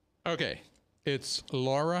 Okay. It's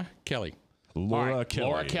Laura Kelly. Laura Kelly.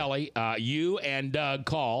 Laura Kelly. You and Doug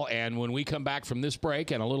call, and when we come back from this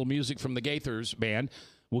break and a little music from the Gaithers band,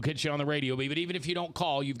 we'll get you on the radio. But even if you don't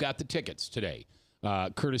call, you've got the tickets today,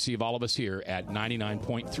 courtesy of all of us here at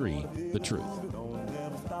 99.3 The Truth.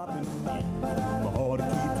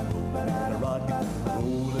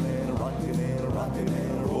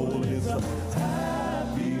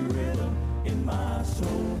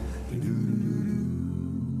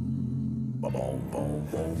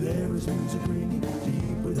 There is music ringing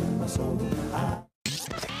deep within my soul.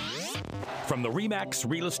 From the RE/MAX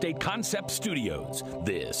Real Estate Concept Studios,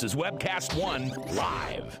 this is Webcast One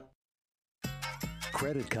Live.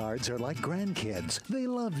 Credit cards are like grandkids. They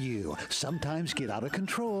love you, sometimes get out of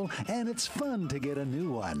control, and it's fun to get a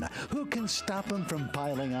new one. Who can stop them from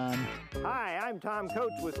piling on? Hi, I'm Tom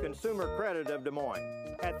Coates with Consumer Credit of Des Moines.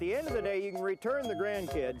 At the end of the day, you can return the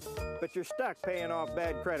grandkids, but you're stuck paying off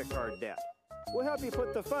bad credit card debt. We'll help you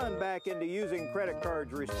put the fun back into using credit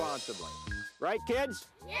cards responsibly. Right, kids?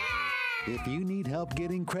 Yeah! If you need help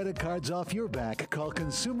getting credit cards off your back, call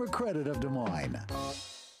Consumer Credit of Des Moines.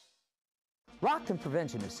 Rockton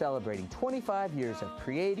Prevention is celebrating 25 years of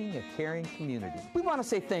creating a caring community. We want to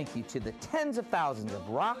say thank you to the tens of thousands of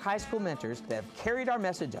Rock High School mentors that have carried our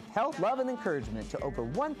message of health, love, and encouragement to over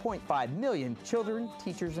 1.5 million children,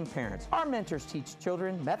 teachers, and parents. Our mentors teach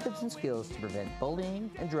children methods and skills to prevent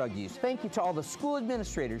bullying and drug use. Thank you to all the school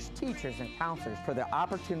administrators, teachers, and counselors for their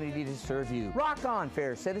opportunity to serve you. Rock on,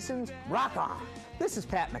 fair citizens. Rock on. This is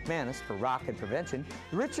Pat McManus for Rockton Prevention,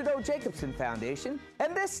 the Richard O. Jacobson Foundation,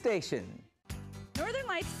 and this station. Northern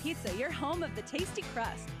Lights Pizza, your home of the tasty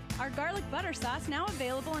crust. Our garlic butter sauce now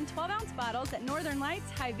available in 12-ounce bottles at Northern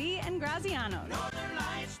Lights, Hy-Vee, and Graziano's. Northern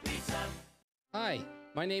Lights Pizza. Hi,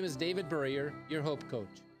 my name is David Burrier, your Hope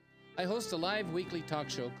Coach. I host a live weekly talk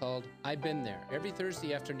show called I've Been There every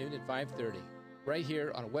Thursday afternoon at 5:30, right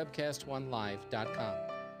here on webcast1live.com,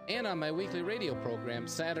 and on my weekly radio program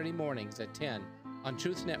Saturday mornings at 10 on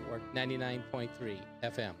Truth Network 99.3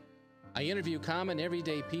 FM. I interview common,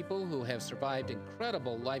 everyday people who have survived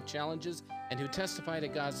incredible life challenges and who testify to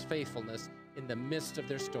God's faithfulness in the midst of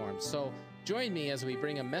their storms. So join me as we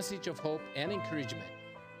bring a message of hope and encouragement.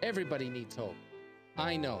 Everybody needs hope.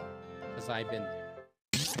 I know, because I've been there.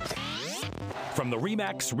 From the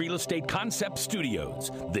RE/MAX Real Estate Concept Studios,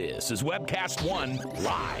 this is Webcast One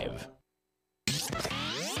Live.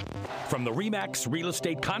 From the RE/MAX Real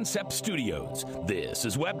Estate Concept Studios, this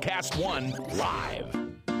is Webcast One Live.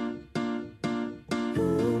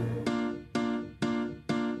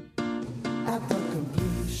 At the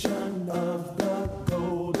completion of the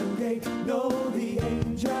Golden Gate, no, the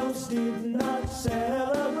angels did not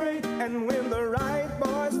celebrate. And when the right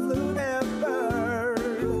boys flew their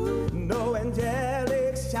bird, no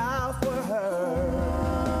angelic shout for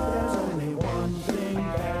her. There's only one thing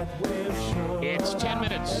that we're sure. It's 10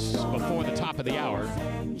 minutes before the top of the hour.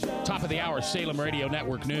 Top of the hour, Salem Radio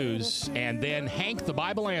Network News, and then Hank the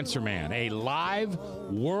Bible Answer Man, a live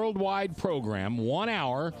worldwide program, 1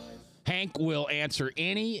 hour. Hank will answer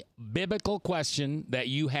any biblical question that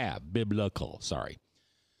you have. Biblical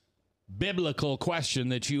question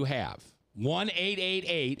that you have.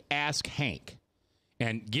 1-888-ASK Hank.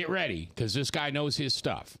 And get ready, because this guy knows his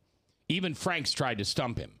stuff. Even Frank's tried to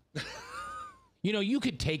stump him. You know, you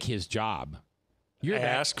could take his job.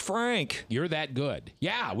 Ask Frank. You're that good.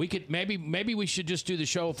 Yeah, we could maybe we should just do the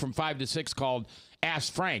show from 5 to 6 called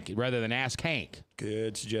Ask Frank rather than Ask Hank.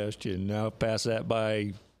 Good suggestion. Now pass that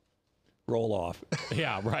by roll off.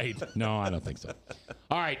 Yeah, right. No, I don't think so.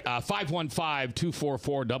 All right,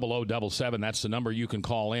 515-244-0077. That's the number you can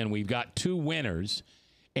call in. We've got 2 winners,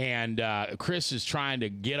 and Chris is trying to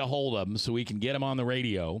get a hold of them so we can get them on the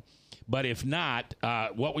radio. But if not,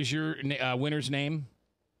 what was your winner's name?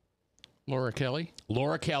 Laura Kelly.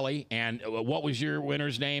 Laura Kelly. And what was your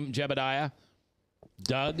winner's name, Jebediah?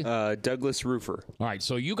 Doug? Douglas Roofer. All right,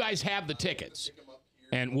 so you guys have the tickets.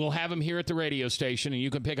 And we'll have them here at the radio station, and you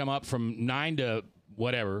can pick them up from 9 to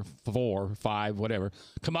whatever, 4, 5, whatever.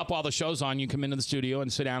 Come up while the show's on. You come into the studio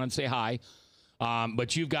and sit down and say hi.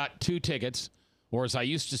 But you've got 2 tickets. Or as I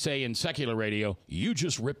used to say in secular radio, you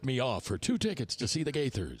just ripped me off for 2 tickets to see the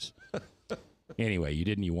Gaithers. Anyway, you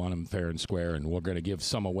didn't. You want them fair and square, and we're going to give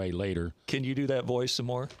some away later. Can you do that voice some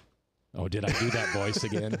more? Oh, did I do that voice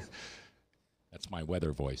again? That's my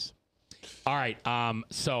weather voice. All right.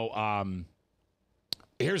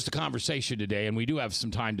 Here's the conversation today, and we do have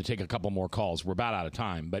some time to take a couple more calls. We're about out of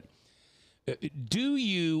time. But do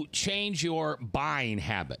you change your buying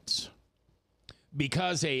habits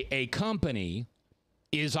because a company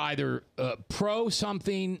is either pro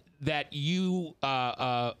something that you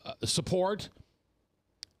support?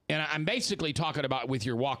 And I'm basically talking about with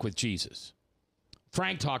your walk with Jesus.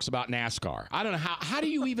 Frank talks about NASCAR. I don't know, how do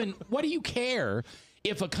you even, what do you care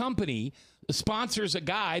if a company sponsors a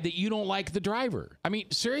guy that you don't like the driver? I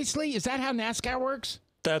mean, seriously, is that how NASCAR works?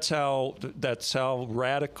 That's how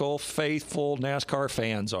radical, faithful NASCAR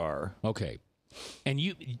fans are. Okay. And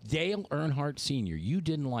Dale Earnhardt Sr., you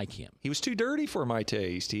didn't like him. He was too dirty for my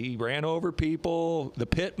taste. He ran over people, the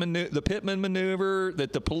Pittman maneuver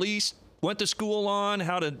that the police went to school on,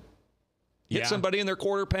 how to hit somebody in their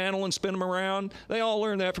quarter panel and spin them around. They all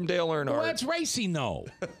learned that from Dale Earnhardt. Well, that's racing, though.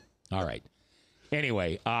 All right.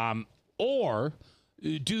 Anyway, or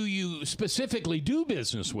do you specifically do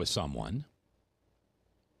business with someone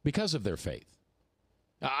because of their faith?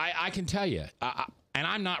 I can tell you, and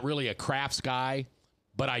I'm not really a crafts guy,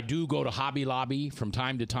 but I do go to Hobby Lobby from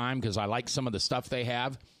time to time because I like some of the stuff they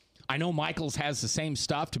have. I know Michael's has the same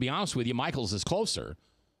stuff. To be honest with you, Michael's is closer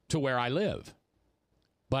to where I live.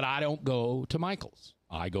 But I don't go to Michael's.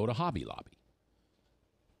 I go to Hobby Lobby.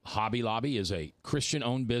 Hobby Lobby is a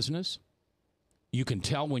Christian-owned business. You can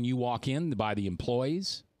tell when you walk in by the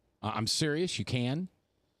employees. I'm serious, you can.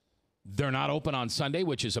 They're not open on Sunday,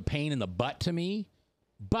 which is a pain in the butt to me.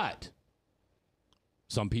 But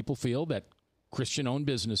some people feel that Christian-owned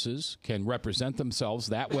businesses can represent themselves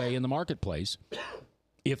that way in the marketplace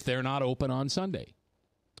if they're not open on Sunday.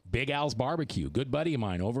 Big Al's Barbecue, good buddy of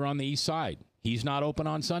mine over on the east side. He's not open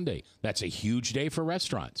on Sunday. That's a huge day for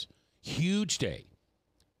restaurants. Huge day.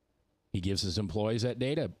 He gives his employees that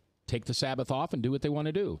day to take the Sabbath off and do what they want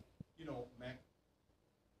to do. You know, Mac.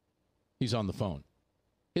 He's on the phone.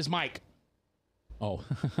 His mic. Oh.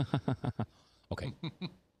 Okay.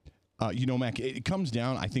 Mac, it comes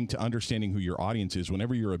down, I think, to understanding who your audience is.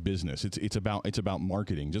 Whenever you're a business, it's about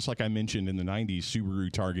marketing. Just like I mentioned in the 90s,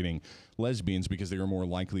 Subaru targeting lesbians because they were more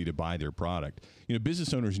likely to buy their product. You know,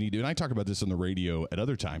 business owners need to, and I talk about this on the radio at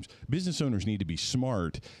other times, business owners need to be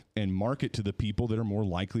smart and market to the people that are more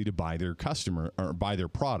likely to buy their customer or buy their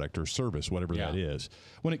product or service, whatever that is.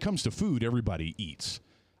 When it comes to food, everybody eats.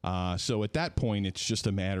 So at that point, it's just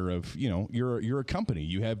a matter of, you're a company.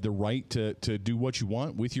 You have the right to do what you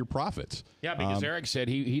want with your profits. Yeah, because Eric said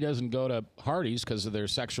he doesn't go to Hardee's because of their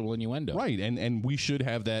sexual innuendo. Right, and we should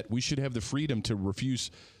have that. We should have the freedom to refuse,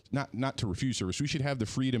 not to refuse service. We should have the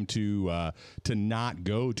freedom to not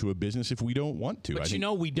go to a business if we don't want to. But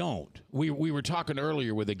we don't. We were talking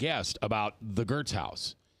earlier with a guest about the Gertz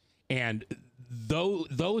House, and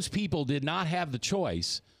those people did not have the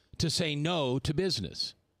choice to say no to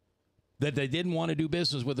business. That they didn't want to do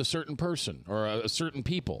business with a certain person or a certain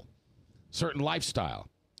people, certain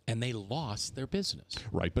lifestyle, and they lost their business.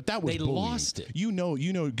 Right, but that was bullying. Lost it. You know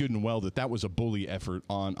good and well that was a bully effort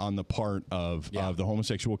on the part of the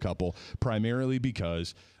homosexual couple, primarily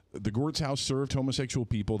because the Gertz House served homosexual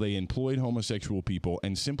people. They employed homosexual people,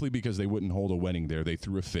 and simply because they wouldn't hold a wedding there, they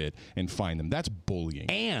threw a fit and fined them. That's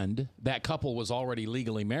bullying. And that couple was already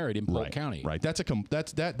legally married in Polk County. Right. That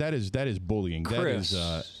is bullying. Chris,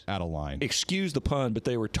 that is out of line. Excuse the pun, but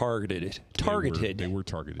they were targeted. They were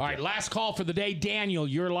targeted. All right, last call for the day. Daniel,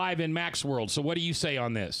 you're live in Max World. So what do you say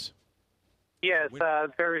on this? Yes,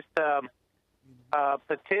 there's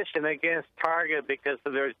petition against Target because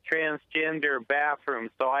of their transgender bathrooms,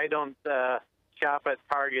 so I don't shop at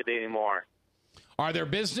Target anymore. Are there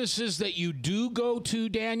businesses that you do go to,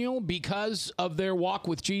 Daniel, because of their walk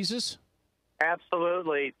with Jesus?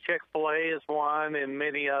 Absolutely. Chick-fil-A is one and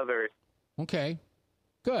many others. Okay.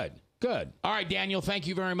 Good. All right, Daniel, thank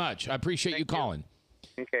you very much. I appreciate you calling.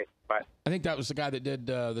 Okay, bye. I think that was the guy that did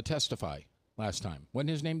the Testify last time. Wasn't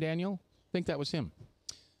his name Daniel? I think that was him.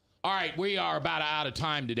 All right, we are about out of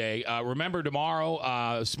time today. Remember,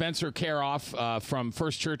 tomorrow, Spencer Karoff from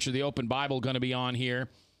First Church of the Open Bible going to be on here.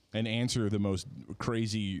 And answer the most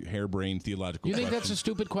crazy, harebrained theological You think question. that's a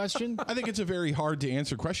stupid question? I think it's a very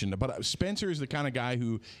hard-to-answer question. But Spencer is the kind of guy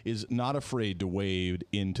who is not afraid to wade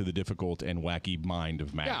into the difficult and wacky mind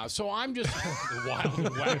of Mac. Yeah, so I'm just the wild and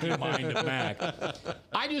wacky mind of Mac.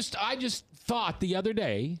 I just thought the other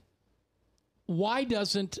day, why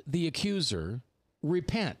doesn't the accuser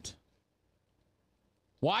repent?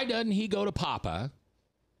 Why doesn't he go to Papa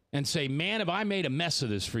and say, man, have I made a mess of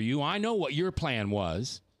this for you? I know what your plan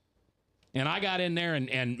was. And I got in there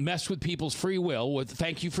and messed with people's free will.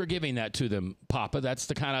 Thank you for giving that to them, Papa. That's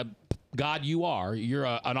the kind of God you are. You're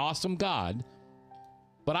an awesome God.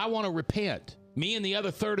 But I want to repent. Me and the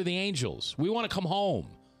other third of the angels. We want to come home.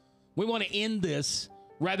 We want to end this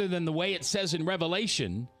rather than the way it says in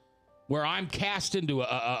Revelation, where I'm cast into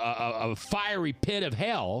a fiery pit of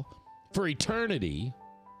hell for eternity.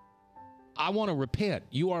 I want to repent.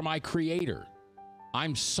 You are my creator.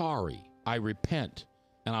 I'm sorry. I repent.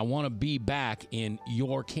 And I want to be back in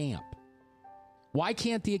your camp. Why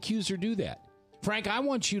can't the accuser do that? Frank, I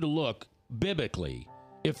want you to look biblically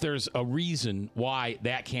if there's a reason why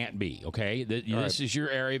that can't be, okay? This is your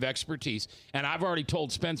area of expertise. And I've already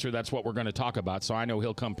told Spencer that's what we're going to talk about, so I know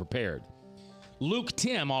he'll come prepared. Luke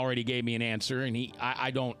Tim already gave me an answer, and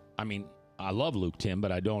I love Luke Tim,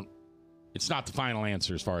 but it's not the final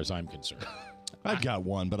answer as far as I'm concerned. I've got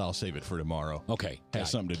one, but I'll save it for tomorrow. Okay. Has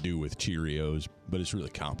something to do with Cheerios, but it's really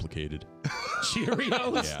complicated.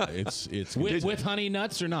 Cheerios? Yeah, it's with Honey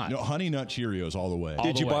Nuts or not? No, Honey Nut Cheerios all the way.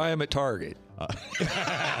 Did you buy them at Target?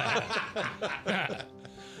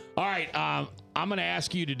 All right. I'm going to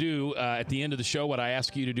ask you to do at the end of the show what I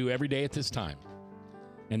ask you to do every day at this time.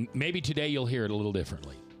 And maybe today you'll hear it a little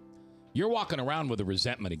differently. You're walking around with a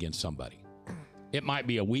resentment against somebody. It might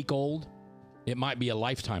be a week old. It might be a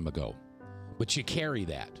lifetime ago. But you carry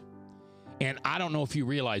that. And I don't know if you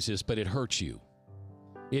realize this, but it hurts you.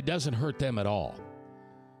 It doesn't hurt them at all.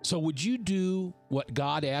 So would you do what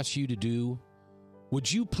God asks you to do?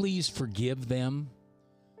 Would you please forgive them?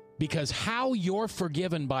 Because how you're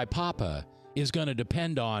forgiven by Papa is going to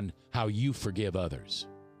depend on how you forgive others.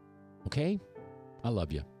 Okay? I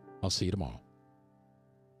love you. I'll see you tomorrow.